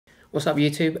What's up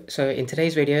YouTube? So in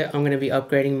today's video I'm going to be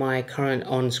upgrading my current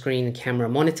on-screen camera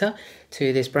monitor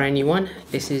to this brand new one.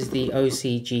 This is the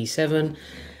Osee G7.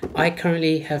 I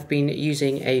currently have been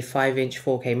using a 5-inch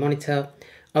 4K monitor.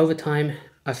 Over time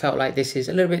I felt like this is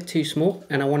a little bit too small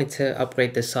and I wanted to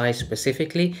upgrade the size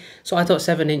specifically. So I thought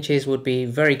 7 inches would be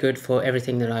very good for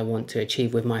everything that I want to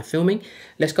achieve with my filming.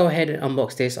 Let's go ahead and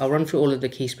unbox this. I'll run through all of the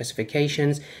key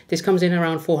specifications. This comes in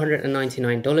around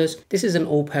 $499. This is an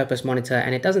all-purpose monitor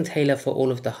and it doesn't tailor for all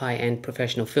of the high-end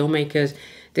professional filmmakers.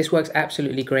 This works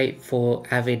absolutely great for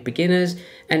avid beginners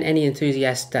and any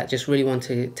enthusiasts that just really want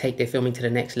to take their filming to the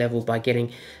next level by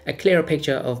getting a clearer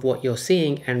picture of what you're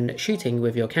seeing and shooting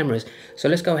with your cameras. So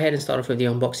let's go ahead and start off with the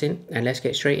unboxing and let's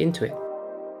get straight into it.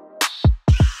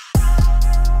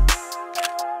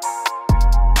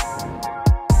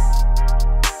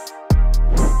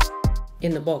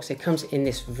 In the box, it comes in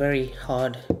this very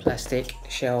hard plastic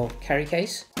shell carry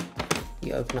case.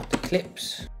 You open up the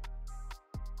clips.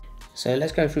 So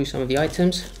let's go through some of the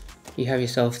items. You have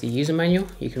yourself the user manual.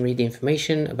 You can read the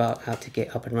information about how to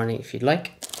get up and running if you'd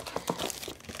like.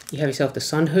 You have yourself the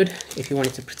sun hood. If you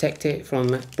wanted to protect it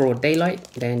from broad daylight,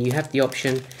 then you have the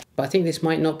option. But I think this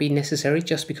might not be necessary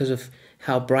just because of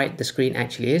how bright the screen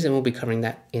actually is, and we'll be covering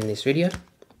that in this video.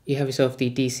 You have yourself the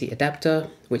DC adapter,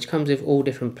 which comes with all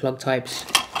different plug types.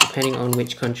 Depending on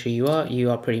which country you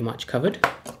are pretty much covered.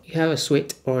 You have a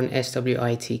SWIT or an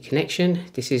SWIT connection.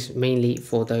 This is mainly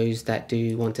for those that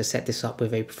do want to set this up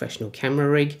with a professional camera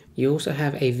rig. You also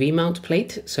have a V-mount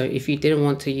plate. So if you didn't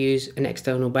want to use an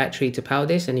external battery to power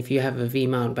this, and if you have a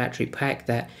V-mount battery pack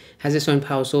that has its own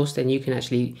power source, then you can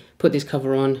actually put this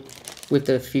cover on with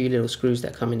the few little screws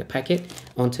that come in the packet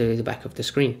onto the back of the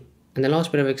screen. And the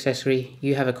last bit of accessory,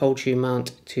 you have a cold shoe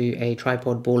mount to a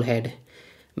tripod ball head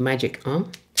magic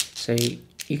arm. So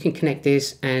you can connect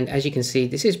this, and as you can see,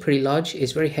 this is pretty large.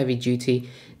 It's very heavy duty.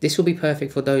 This will be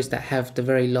perfect for those that have the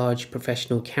very large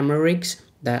professional camera rigs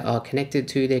that are connected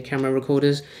to their camera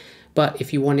recorders. But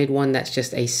if you wanted one that's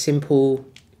just a simple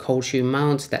cold shoe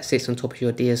mount that sits on top of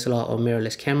your DSLR or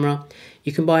mirrorless camera,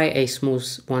 you can buy a small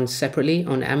one separately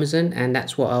on Amazon, and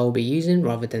that's what I'll be using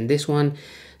rather than this one.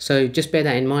 So just bear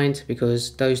that in mind,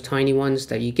 because those tiny ones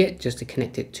that you get just to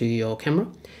connect it to your camera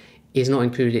is not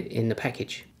included in the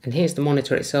package. And here's the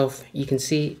monitor itself. You can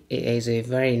see it is a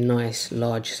very nice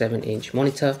large 7-inch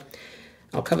monitor.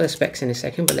 I'll cover the specs in a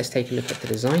second, but let's take a look at the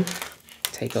design.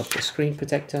 Take off the screen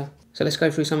protector. So let's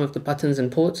go through some of the buttons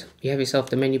and ports. You have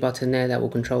yourself the menu button there that will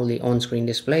control the on-screen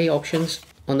display options.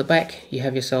 On the back, you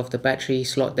have yourself the battery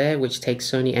slot there, which takes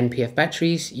Sony NPF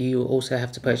batteries. You also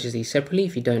have to purchase these separately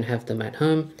if you don't have them at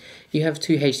home. You have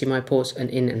 2 HDMI ports, an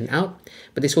in and out,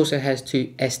 but this also has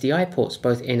 2 SDI ports,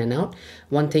 both in and out.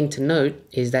 One thing to note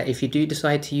is that if you do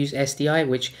decide to use SDI,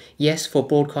 which yes, for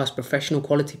broadcast professional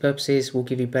quality purposes will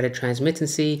give you better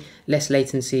transmittancy, less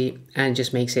latency, and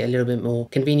just makes it a little bit more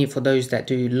convenient for those that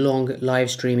do long live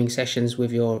streaming sessions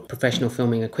with your professional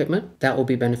filming equipment, that will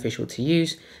be beneficial to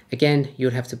use. Again, you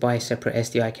would have to buy separate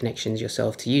SDI connections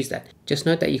yourself to use that. Just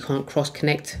note that you can't cross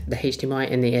connect the HDMI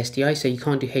and the SDI, so you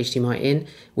can't do HDMI in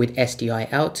with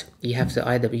SDI out. You have to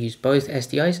either use both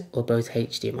SDIs or both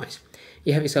HDMIs.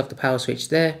 You have yourself the power switch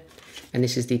there, and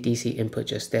this is the DC input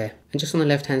just there. And just on the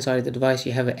left hand side of the device,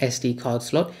 you have an SD card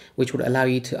slot, which would allow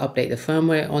you to update the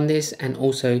firmware on this and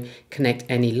also connect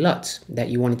any LUTs that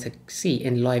you wanted to see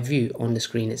in live view on the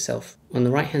screen itself. On the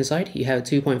right hand side, you have a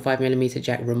 2.5mm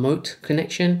jack remote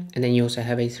connection, and then you also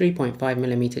have a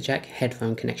 3.5mm jack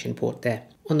headphone connection port there.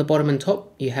 On the bottom and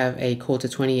top, you have a 1/4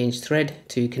 20-inch thread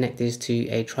to connect this to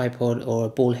a tripod or a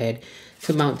ball head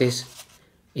to mount this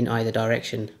in either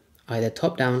direction, either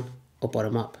top down or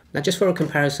bottom up. Now just for a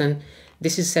comparison,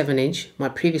 this is 7-inch, my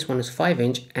previous one was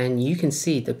 5-inch, and you can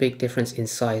see the big difference in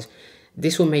size.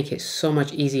 This will make it so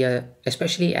much easier,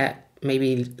 especially at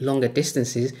maybe longer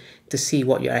distances, to see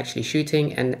what you're actually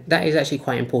shooting, and that is actually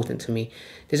quite important to me.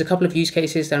 There's a couple of use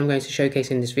cases that I'm going to showcase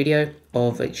in this video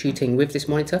of shooting with this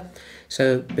monitor.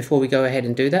 So before we go ahead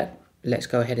and do that, let's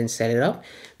go ahead and set it up.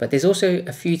 But there's also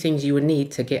a few things you would need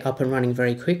to get up and running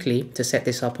very quickly to set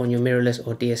this up on your mirrorless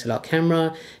or DSLR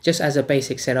camera, just as a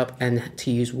basic setup, and to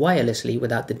use wirelessly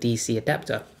without the DC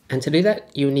adapter. And to do that,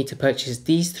 you will need to purchase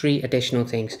these 3 additional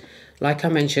things. Like I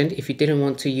mentioned, if you didn't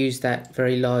want to use that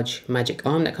very large magic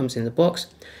arm that comes in the box,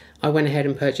 I went ahead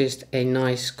and purchased a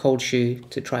nice cold shoe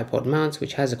to tripod mount,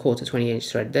 which has a 1/4 20-inch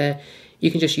thread there.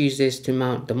 You can just use this to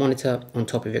mount the monitor on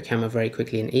top of your camera very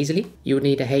quickly and easily. You would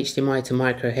need a HDMI to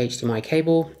micro HDMI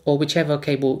cable, or whichever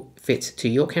cable fits to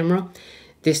your camera.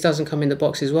 This doesn't come in the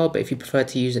box as well, but if you prefer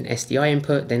to use an SDI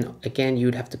input, then again, you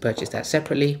would have to purchase that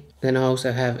separately. Then I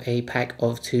also have a pack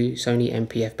of 2 Sony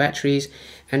NPF batteries,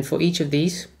 and for each of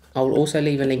these, I will also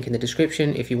leave a link in the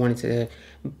description if you wanted to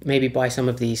maybe buy some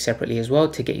of these separately as well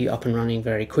to get you up and running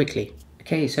very quickly.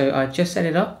 Okay, so I've just set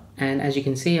it up, and as you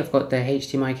can see, I've got the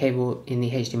HDMI cable in the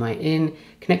HDMI in,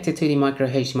 connected to the micro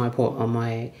HDMI port on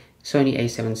my Sony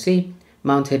a7C,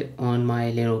 mounted on my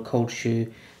little cold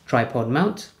shoe tripod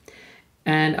mount,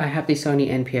 and I have the Sony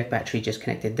NPF battery just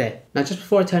connected there. Now, just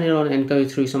before I turn it on and go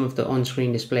through some of the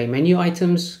on-screen display menu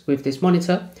items with this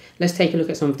monitor, let's take a look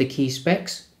at some of the key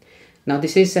specs. Now,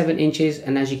 this is 7 inches,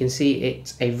 and as you can see,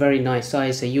 it's a very nice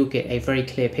size, so you'll get a very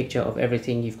clear picture of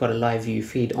everything you've got a live view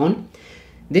feed on.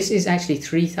 This is actually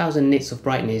 3000 nits of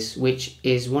brightness, which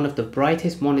is one of the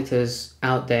brightest monitors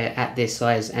out there at this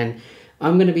size, and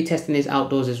I'm going to be testing this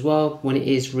outdoors as well when it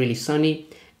is really sunny.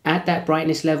 At that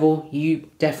brightness level, you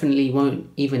definitely won't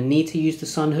even need to use the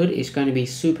sun hood. It's going to be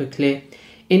super clear.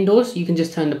 Indoors, you can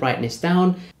just turn the brightness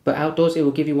down, but outdoors it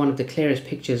will give you one of the clearest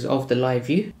pictures of the live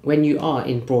view when you are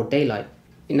in broad daylight.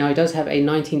 Now, it does have a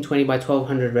 1920 by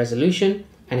 1200 resolution,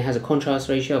 and it has a contrast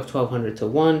ratio of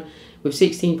 1200:1 with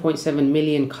 16.7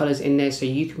 million colors in there, so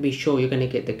you can be sure you're going to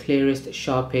get the clearest,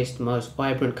 sharpest, most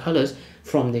vibrant colors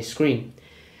from this screen.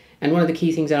 And one of the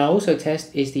key things that I also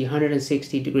test is the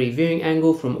 160-degree viewing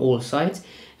angle from all sides.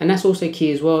 And that's also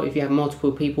key as well if you have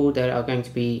multiple people that are going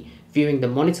to be viewing the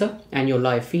monitor and your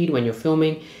live feed when you're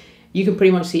filming. You can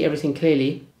pretty much see everything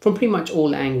clearly from pretty much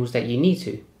all the angles that you need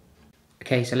to.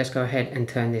 Okay, so let's go ahead and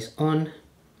turn this on.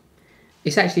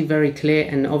 It's actually very clear,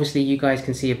 and obviously you guys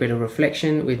can see a bit of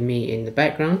reflection with me in the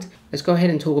background. Let's go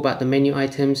ahead and talk about the menu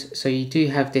items. So you do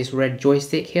have this red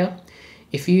joystick here.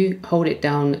 If you hold it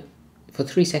down for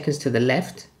 3 seconds to the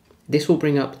left, this will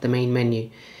bring up the main menu.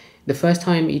 The first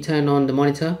time you turn on the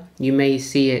monitor, you may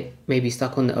see it maybe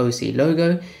stuck on the Osee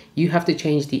logo. You have to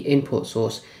change the input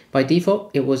source. By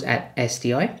default, it was at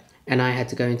SDI, and I had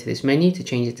to go into this menu to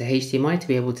change it to HDMI to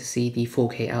be able to see the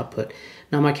 4K output.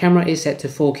 Now, my camera is set to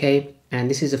 4K, and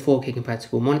this is a 4K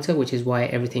compatible monitor, which is why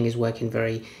everything is working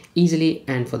very easily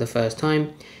and for the first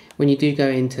time. When you do go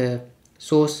into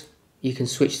source, you can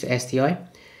switch to SDI.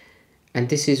 And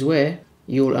this is where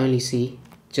you'll only see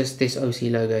just this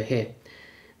Osee logo here.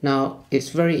 Now, it's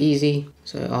very easy,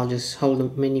 so I'll just hold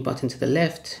the menu button to the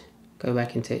left, go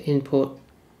back into input,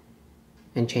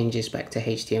 and change this back to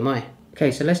HDMI.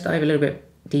 Okay, so let's dive a little bit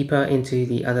deeper into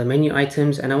the other menu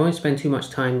items, and I won't spend too much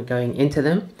time going into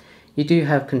them. You do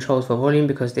have controls for volume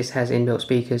because this has inbuilt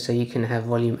speakers, so you can have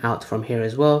volume out from here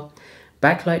as well.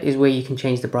 Backlight is where you can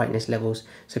change the brightness levels.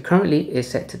 So currently it's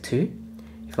set to 2.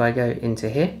 If I go into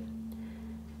here,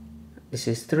 this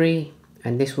is 3,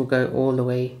 and this will go all the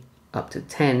way up to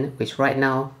 10, which right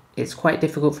now it's quite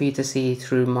difficult for you to see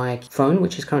through my phone,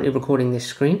 which is currently recording this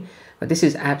screen, but this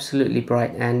is absolutely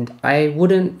bright, and I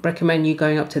wouldn't recommend you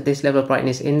going up to this level of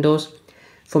brightness indoors.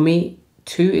 For me,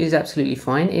 2 is absolutely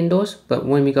fine indoors, but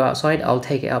when we go outside, I'll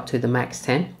take it up to the max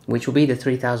 10, which will be the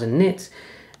 3000 nits,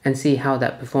 and see how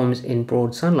that performs in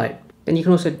broad sunlight. Then you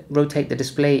can also rotate the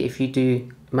display if you do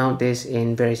mount this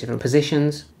in various different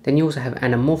positions. Then you also have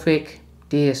anamorphic,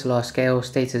 DSLR scale,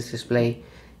 status display,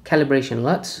 calibration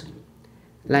LUTs,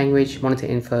 language, monitor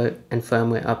info, and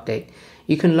firmware update.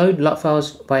 You can load LUT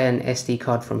files via an SD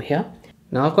card from here.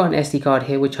 Now, I've got an SD card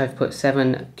here which I've put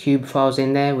 7 cube files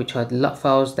in there, which are LUT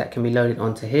files that can be loaded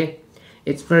onto here.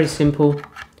 It's very simple.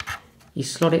 You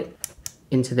slot it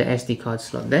into the SD card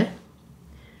slot there.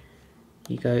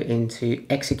 You go into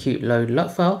execute load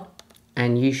LUT file,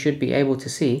 and you should be able to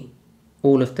see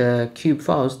all of the cube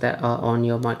files that are on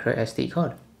your micro SD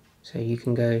card. So you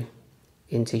can go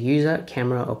into user,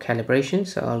 camera, or calibration.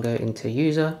 So I'll go into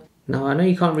user. Now, I know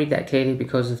you can't read that clearly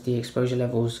because of the exposure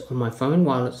levels on my phone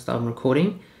while I'm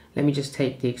recording. Let me just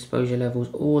take the exposure levels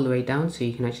all the way down so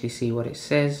you can actually see what it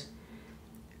says.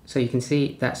 So you can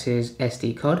see that says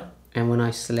SD card, and when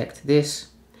I select this,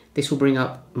 this will bring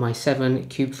up my 7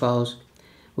 cube files,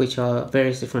 which are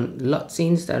various different LUT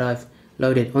scenes that I've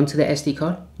loaded onto the SD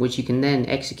card, which you can then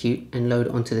execute and load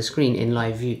onto the screen in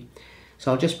live view.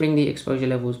 So I'll just bring the exposure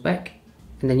levels back,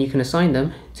 and then you can assign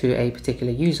them to a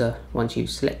particular user once you've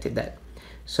selected that.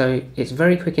 So it's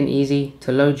very quick and easy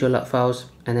to load your LUT files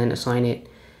and then assign it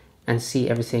and see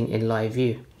everything in live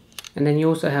view. And then you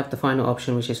also have the final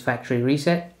option, which is factory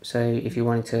reset. So if you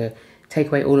wanted to take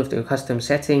away all of the custom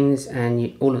settings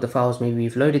and all of the files maybe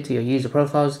you've loaded to your user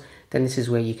profiles, then this is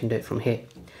where you can do it from here.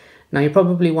 Now, you're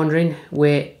probably wondering,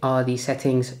 where are the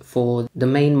settings for the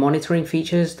main monitoring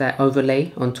features that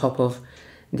overlay on top of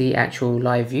the actual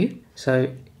live view?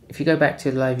 So if you go back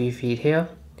to the live view feed here,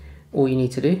 all you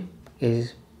need to do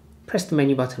is press the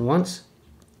menu button once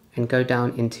and go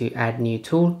down into add new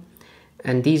tool.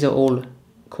 And these are all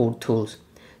called tools.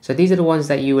 So these are the ones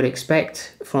that you would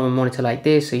expect from a monitor like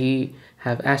this. So you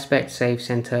have aspect, save,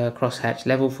 center, crosshatch,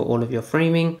 level for all of your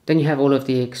framing. Then you have all of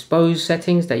the expose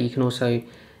settings that you can also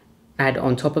add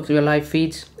on top of your live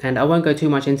feeds, and I won't go too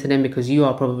much into them because you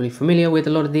are probably familiar with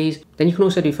a lot of these. Then you can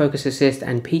also do focus assist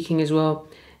and peaking as well.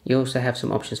 You also have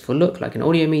some options for look, like an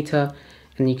audio meter,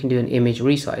 and you can do an image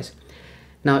resize.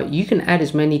 Now you can add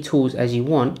as many tools as you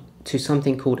want to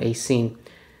something called a scene.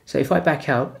 So if I back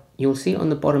out, you'll see on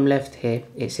the bottom left here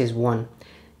it says 1.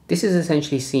 This is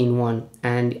essentially scene 1,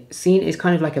 and scene is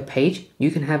kind of like a page.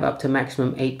 You can have up to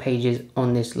maximum 8 pages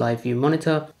on this live view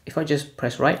monitor. If I just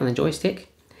press right on the joystick,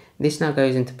 this now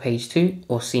goes into page 2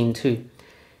 or scene 2.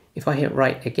 If I hit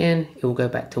right again, it will go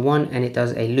back to 1 and it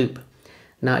does a loop.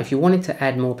 Now if you wanted to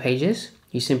add more pages,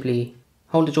 you simply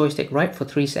hold the joystick right for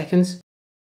 3 seconds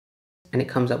and it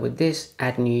comes up with this,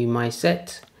 add new my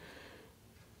set,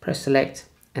 press select,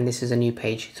 and this is a new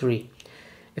page 3.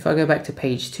 If I go back to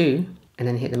page 2 and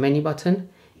then hit the menu button,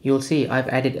 you'll see I've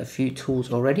added a few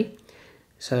tools already.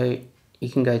 So you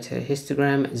can go to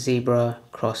histogram, zebra,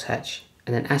 crosshatch,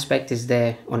 and then aspect is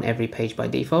there on every page by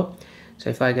default. So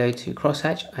if I go to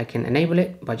crosshatch, I can enable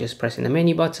it by just pressing the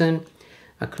menu button.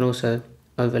 I can also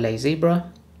overlay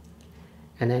zebra,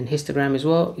 and then histogram as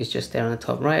well is just there on the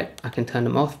top right. I can turn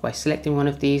them off by selecting one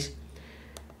of these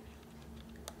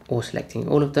or selecting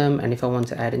all of them. And if I want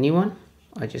to add a new one,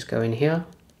 I just go in here.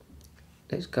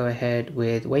 Let's go ahead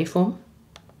with waveform.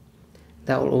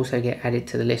 That will also get added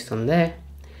to the list on there,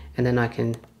 and then I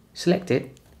can select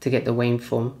it to get the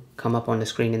waveform come up on the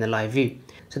screen in the live view.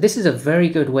 So this is a very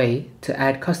good way to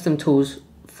add custom tools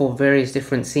for various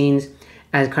different scenes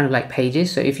as kind of like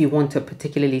pages. So if you want to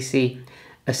particularly see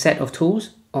a set of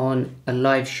tools on a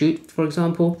live shoot, for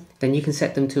example, then you can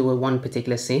set them to one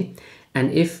particular scene.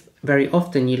 And if very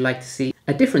often you'd like to see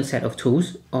a different set of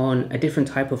tools on a different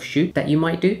type of shoot that you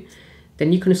might do,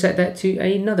 then you can set that to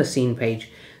another scene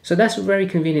page. So that's very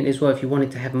convenient as well if you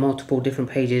wanted to have multiple different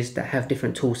pages that have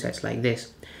different tool sets like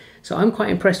this. So I'm quite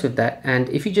impressed with that. And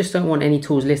if you just don't want any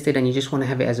tools listed and you just want to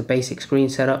have it as a basic screen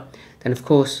setup, then of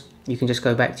course you can just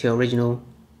go back to your original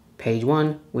page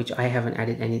 1, which I haven't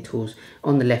added any tools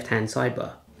on the left hand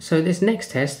sidebar. So this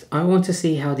next test, I want to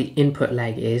see how the input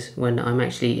lag is when I'm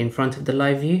actually in front of the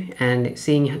live view, and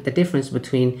seeing the difference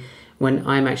between when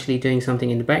I'm actually doing something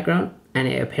in the background and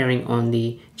it appearing on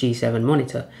the G7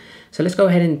 monitor. So let's go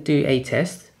ahead and do a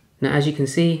test. Now as you can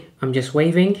see, I'm just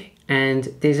waving and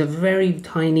there's a very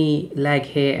tiny lag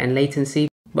here and latency,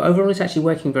 but overall it's actually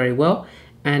working very well.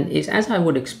 And it's as I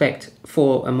would expect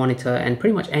for a monitor, and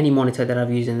pretty much any monitor that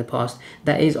I've used in the past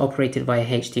that is operated via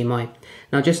HDMI.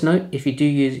 Now just note, if you do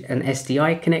use an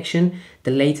SDI connection,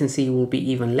 the latency will be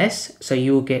even less, so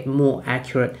you will get more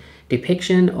accurate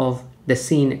depiction of the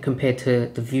scene compared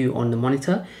to the view on the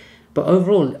monitor. But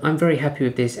overall, I'm very happy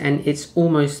with this, and it's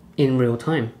almost in real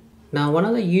time. Now one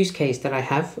other use case that I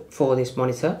have for this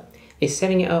monitor is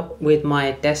setting it up with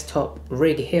my desktop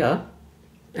rig here,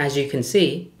 as you can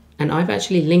see. And I've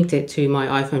actually linked it to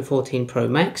my iPhone 14 Pro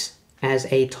Max as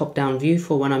a top-down view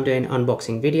for when I'm doing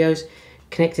unboxing videos,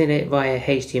 connecting it via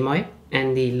HDMI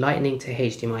and the Lightning to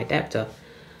HDMI adapter.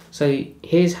 So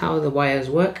here's how the wires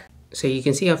work. So you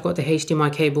can see I've got the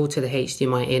HDMI cable to the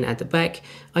HDMI in at the back.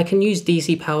 I can use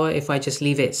DC power if I just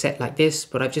leave it set like this,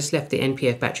 but I've just left the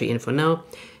NPF battery in for now.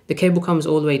 The cable comes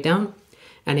all the way down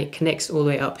and it connects all the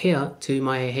way up here to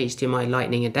my HDMI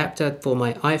Lightning adapter for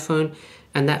my iPhone.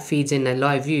 And that feeds in a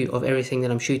live view of everything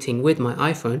that I'm shooting with my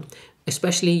iPhone.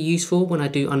 Especially useful when I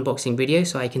do unboxing videos,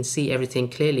 so I can see everything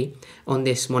clearly on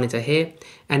this monitor here,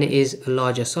 and it is a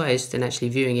larger size than actually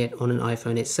viewing it on an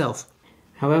iPhone itself.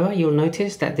 However, you'll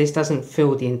notice that this doesn't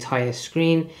fill the entire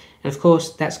screen, and of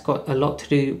course that's got a lot to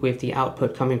do with the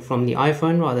output coming from the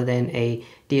iPhone rather than a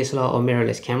DSLR or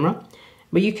mirrorless camera.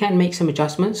 But you can make some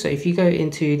adjustments. So if you go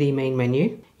into the main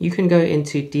menu, you can go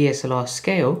into DSLR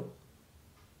scale,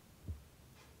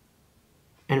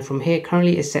 and from here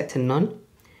currently it's set to none.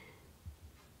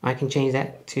 I can change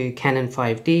that to Canon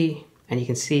 5D, and you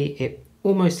can see it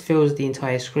almost fills the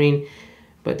entire screen,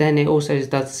 but then it also does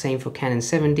the same for Canon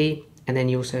 7D, and then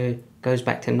it also goes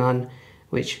back to none,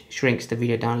 which shrinks the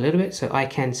video down a little bit. So I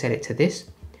can set it to this,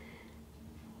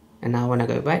 and now when I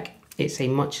go back, it's a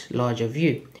much larger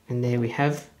view, and there we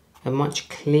have a much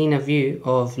cleaner view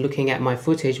of looking at my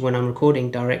footage when I'm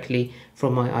recording directly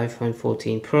from my iPhone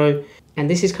 14 Pro. And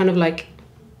this is kind of like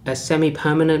a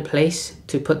semi-permanent place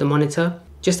to put the monitor,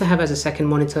 just to have as a second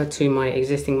monitor to my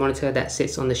existing monitor that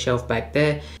sits on the shelf back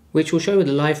there, which will show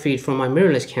the live feed from my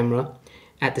mirrorless camera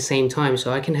at the same time.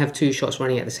 So I can have 2 shots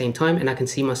running at the same time, and I can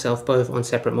see myself both on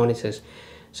separate monitors.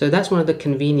 So that's one of the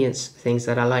convenience things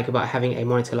that I like about having a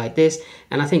monitor like this,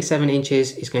 and I think 7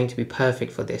 inches is going to be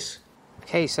perfect for this.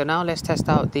 Okay, so now let's test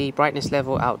out the brightness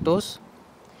level outdoors.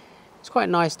 It's quite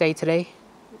a nice day today.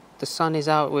 The sun is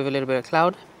out with a little bit of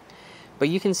cloud, but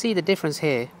you can see the difference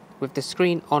here with the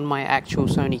screen on my actual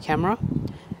Sony camera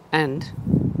and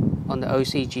on the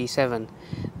Osee G7.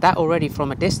 That already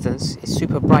from a distance is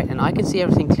super bright, and I can see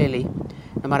everything clearly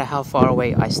no matter how far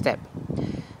away I step.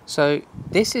 So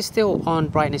this is still on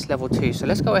brightness level 2, so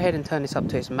let's go ahead and turn this up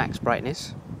to its max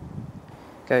brightness.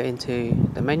 Go into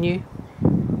the menu,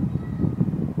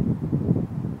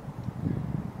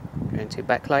 go into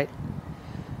backlight,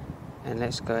 and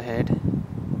let's go ahead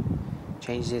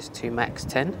change this to max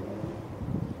 10.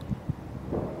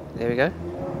 There we go.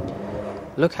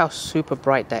 Look how super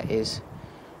bright that is.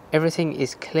 Everything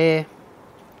is clear.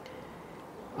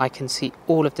 I can see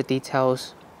all of the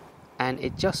details, and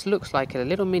it just looks like a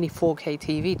little mini 4K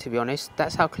TV, to be honest.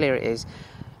 That's how clear it is.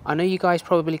 I know you guys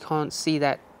probably can't see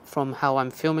that from how I'm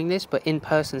filming this, but in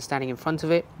person, standing in front of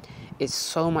it, it's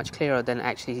so much clearer than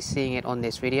actually seeing it on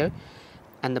this video.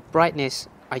 And the brightness,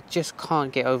 I just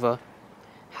can't get over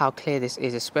how clear this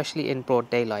is, especially in broad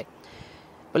daylight.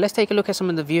 But let's take a look at some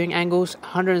of the viewing angles,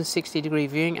 160-degree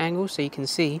viewing angles, so you can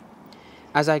see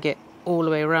as I get all the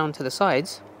way around to the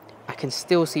sides, I can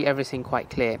still see everything quite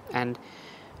clear. And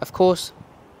of course,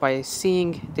 by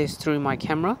seeing this through my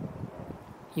camera,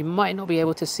 you might not be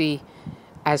able to see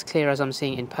as clear as I'm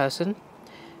seeing in person,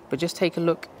 but just take a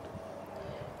look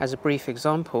as a brief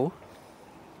example.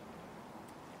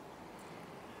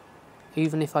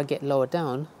 Even if I get lower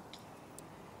down,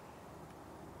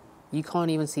 you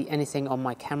can't even see anything on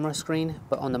my camera screen,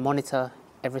 but on the monitor,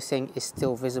 everything is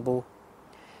still visible.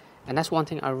 And that's one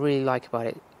thing I really like about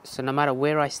it. So no matter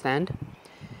where I stand,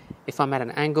 if I'm at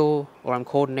an angle or I'm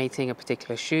coordinating a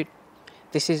particular shoot,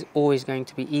 this is always going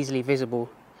to be easily visible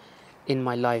in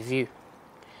my live view.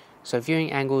 So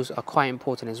viewing angles are quite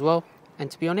important as well. And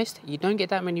to be honest, you don't get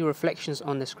that many reflections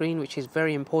on the screen, which is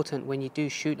very important when you do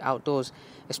shoot outdoors,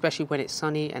 especially when it's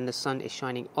sunny and the sun is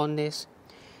shining on this.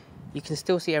 You can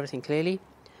still see everything clearly.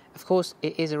 Of course,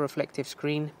 it is a reflective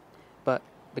screen, but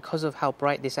because of how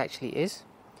bright this actually is,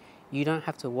 you don't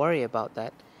have to worry about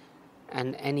that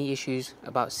and any issues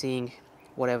about seeing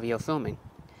whatever you're filming.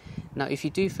 Now, if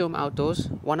you do film outdoors,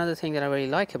 one other thing that I really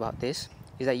like about this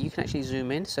is that you can actually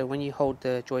zoom in. So when you hold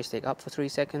the joystick up for 3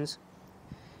 seconds,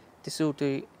 this will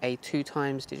do a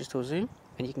 2x digital zoom,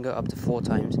 and you can go up to 4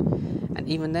 times. And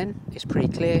even then, it's pretty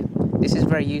clear. This is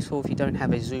very useful if you don't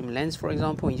have a zoom lens, for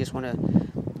example, and you just want to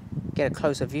get a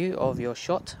closer view of your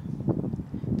shot.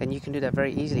 Then you can do that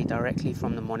very easily directly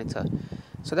from the monitor.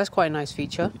 So that's quite a nice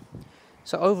feature.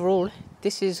 So overall,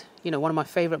 this is, one of my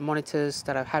favorite monitors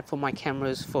that I've had for my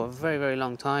cameras for a very, very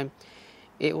long time.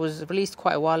 It was released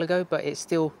quite a while ago, but it's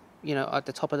still, at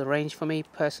the top of the range for me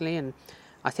personally, and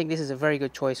I think this is a very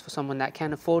good choice for someone that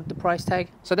can afford the price tag.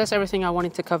 So that's everything I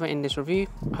wanted to cover in this review.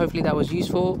 Hopefully that was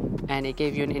useful and it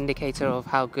gave you an indicator of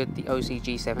how good the Osee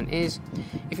G7 is.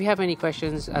 If you have any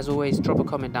questions, as always, drop a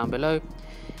comment down below.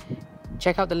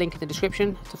 Check out the link in the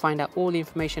description to find out all the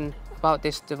information about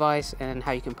this device and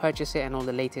how you can purchase it, and all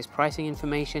the latest pricing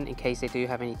information in case they do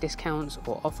have any discounts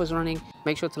or offers running.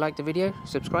 Make sure to like the video,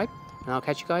 subscribe, and I'll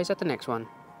catch you guys at the next one.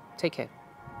 Take care.